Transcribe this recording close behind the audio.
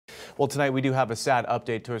Well, tonight we do have a sad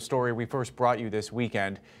update to a story we first brought you this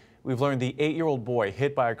weekend. We've learned the 8-year-old boy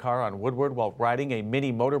hit by a car on Woodward while riding a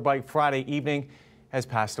mini motorbike Friday evening has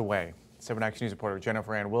passed away. 7 Action News reporter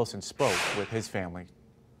Jennifer Ann Wilson spoke with his family.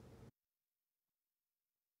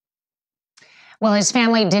 Well, his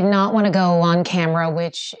family did not want to go on camera,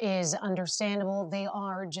 which is understandable. They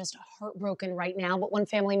are just heartbroken right now. But one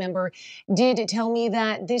family member did tell me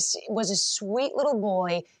that this was a sweet little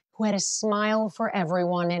boy who had a smile for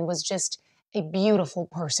everyone and was just a beautiful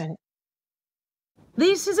person.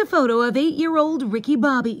 This is a photo of 8-year-old Ricky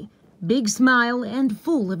Bobby. Big smile and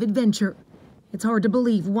full of adventure. It's hard to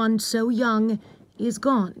believe one so young is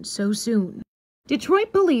gone so soon.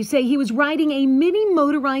 Detroit police say he was riding a mini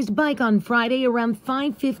motorized bike on Friday around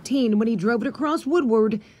 5:15 when he drove it across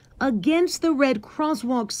Woodward against the red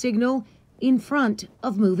crosswalk signal in front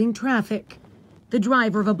of moving traffic. The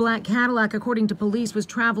driver of a black Cadillac, according to police, was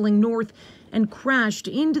traveling north and crashed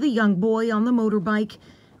into the young boy on the motorbike.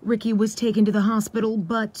 Ricky was taken to the hospital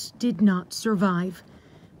but did not survive.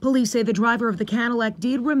 Police say the driver of the Cadillac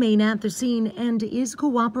did remain at the scene and is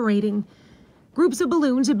cooperating. Groups of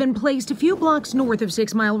balloons have been placed a few blocks north of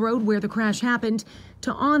 6 Mile Road where the crash happened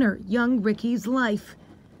to honor young Ricky's life.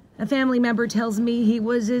 A family member tells me he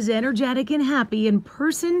was as energetic and happy in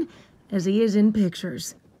person as he is in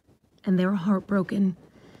pictures. And they're heartbroken.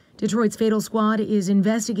 Detroit's Fatal Squad is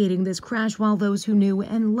investigating this crash while those who knew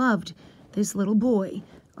and loved this little boy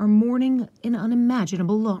are mourning an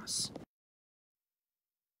unimaginable loss.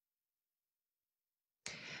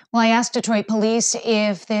 Well, I asked Detroit police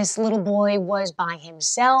if this little boy was by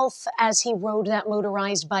himself as he rode that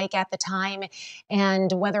motorized bike at the time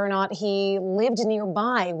and whether or not he lived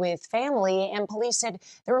nearby with family. And police said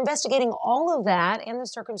they're investigating all of that and the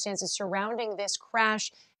circumstances surrounding this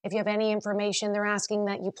crash. If you have any information, they're asking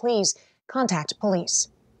that you please contact police.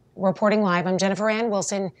 Reporting live, I'm Jennifer Ann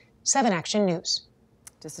Wilson, 7 Action News.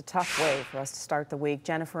 Just a tough way for us to start the week.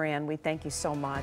 Jennifer Ann, we thank you so much.